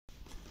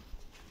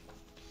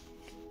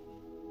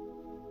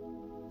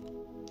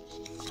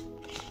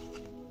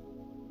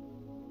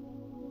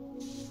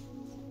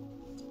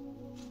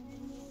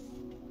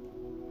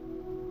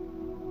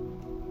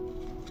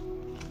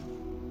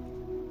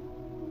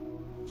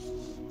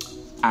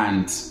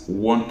and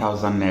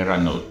 1000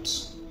 naira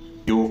notes.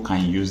 You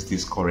can use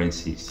these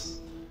currencies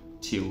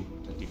till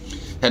the day.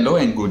 Hello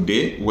and good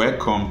day.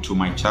 Welcome to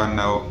my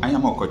channel. I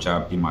am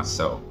Okocha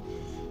Marcel.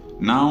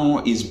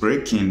 Now it's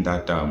breaking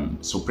that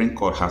Supreme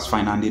Court has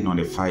finally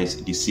nullified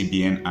the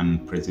CBN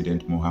and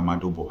President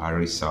Muhammadu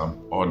Buhari's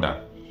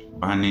order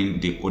banning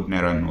the old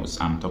naira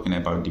notes. I'm talking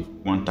about the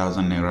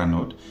 1000 naira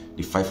note,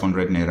 the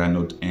 500 naira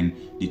note, and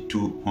the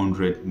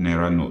 200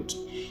 naira note.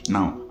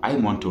 Now, I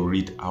want to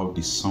read out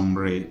the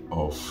summary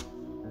of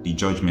the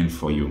judgment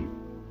for you.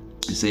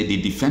 It says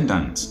the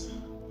defendant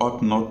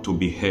ought not to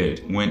be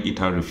heard when it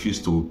has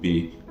refused to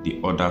obey the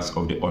orders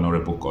of the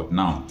Honorable Court.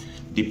 Now,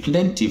 the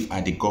plaintiff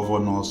are the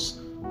governors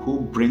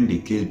who bring the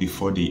case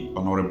before the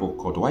Honorable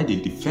Court, while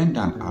the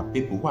defendant are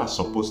people who are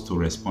supposed to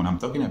respond. I'm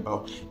talking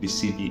about the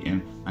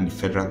CBN and the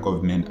federal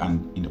government,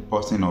 and in the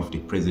person of the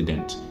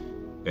President,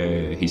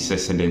 His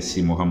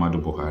Excellency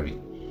Muhammadu Buhari.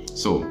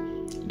 So,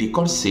 the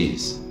court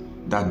says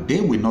that they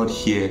will not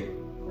hear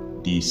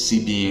the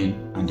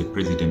CBN and the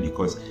President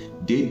because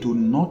they do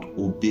not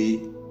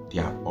obey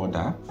their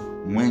order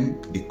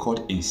when the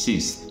court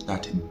insists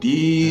that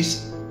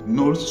these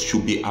notes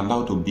should be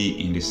allowed to be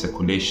in the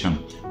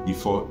circulation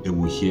before they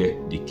will hear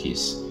the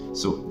case.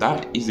 So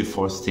that is the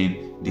first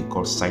thing the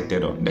court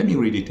cited on. Let me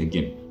read it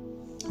again.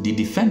 The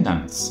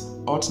defendants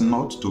ought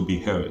not to be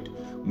heard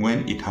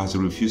when it has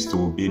refused to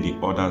obey the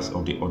orders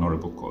of the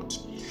Honorable Court.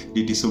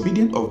 The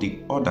disobedience of the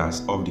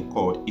orders of the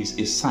court is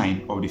a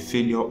sign of the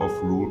failure of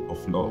rule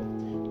of law.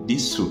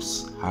 This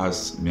suit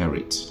has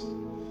merit.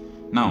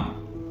 Now,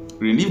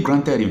 relief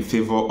granted in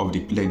favor of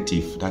the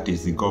plaintiff, that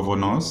is the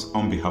governors,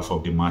 on behalf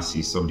of the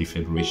masses of the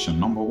Federation.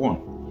 Number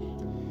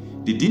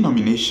one, the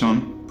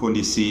denomination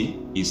policy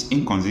is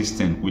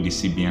inconsistent with the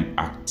CBN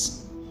Act.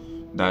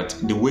 That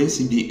the way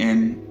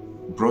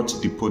CBN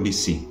brought the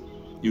policy,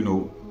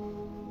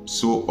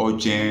 so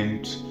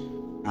urgent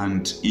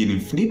and it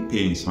inflict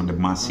pains on the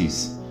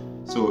masses.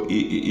 So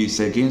it's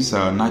against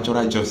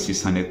natural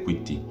justice and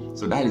equity.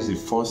 So that is the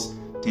first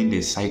thing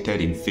they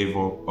cited in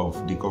favor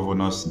of the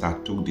governors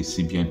that took the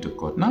CBN to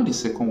court. Now the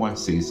second one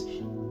says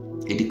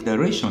a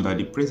declaration that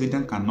the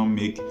president cannot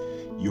make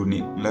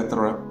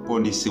unilateral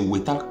policy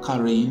without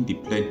carrying the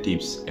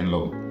plaintiffs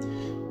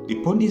along. The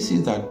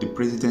policies that the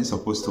president is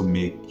supposed to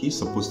make, he's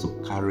supposed to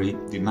carry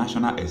the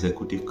National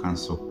Executive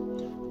Council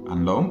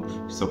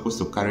along, he's supposed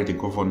to carry the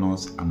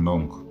governors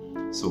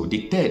along. So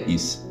the third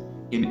is,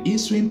 in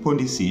issuing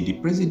policy, the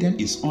president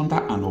is under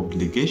an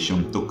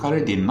obligation to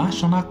carry the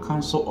National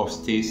Council of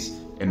States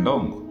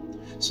along.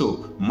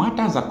 So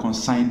matters that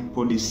concern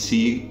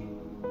policy,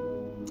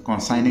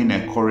 concerning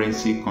a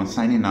currency,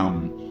 concerning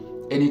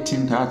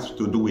anything that has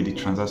to do with the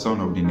transaction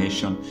of the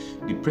nation,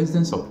 the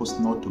president is supposed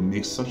not to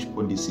make such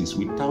policies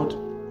without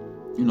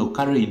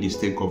carrying the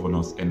state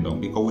governors along,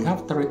 because we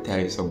have three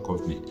tiers of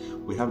government.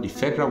 We have the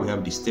federal, we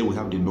have the state, we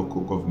have the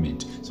local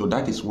government. So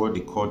that is what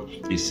the court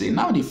is saying.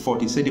 Now the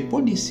fourth, is the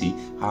policy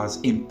has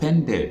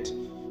impeded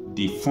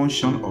the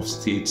function of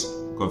state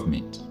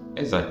government.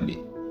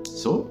 Exactly.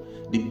 So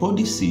the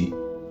policy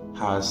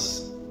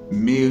has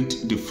made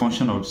the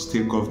function of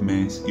state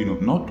governments,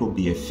 not to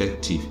be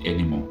effective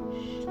anymore.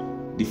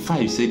 The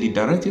five say the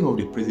directive of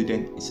the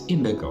president is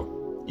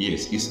illegal.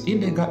 Yes, it's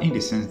illegal in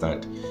the sense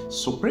that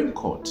Supreme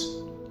Court,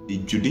 the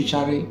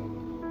judiciary,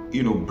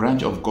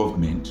 branch of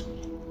government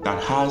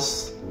that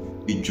has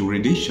the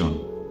jurisdiction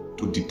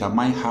to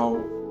determine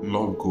how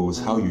law goes,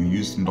 how you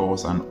use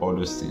laws and all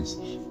those things,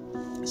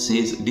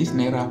 says this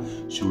naira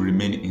should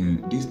remain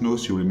in, this note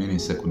should remain in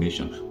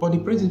circulation. But the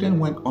president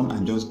went on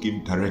and just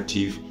gave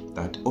directive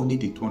that only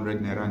the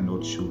 200 naira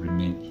note should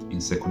remain in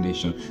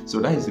circulation.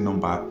 So that is the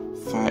number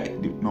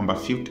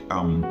fifth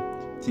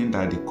thing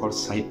that the court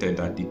cited,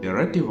 that the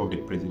directive of the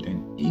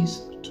president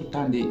is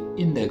totally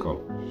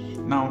illegal.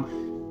 Now,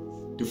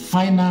 the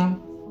final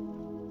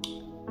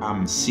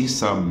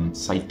sixth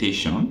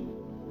citation,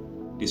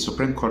 the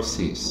Supreme Court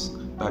says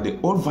that the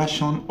old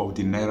version of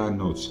the naira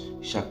notes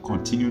shall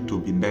continue to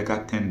be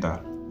legal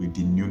tender with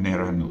the new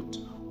naira note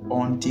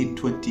until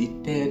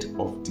 23rd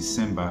of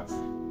December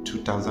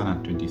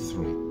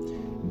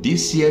 2023.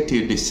 This year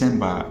till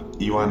December,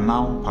 you are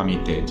now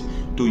permitted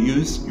to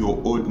use your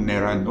old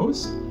naira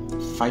notes,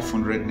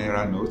 500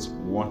 naira notes,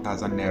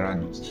 1000 naira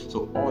notes.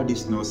 So all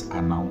these notes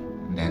are now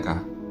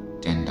legal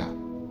tender.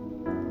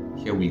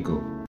 Here we go.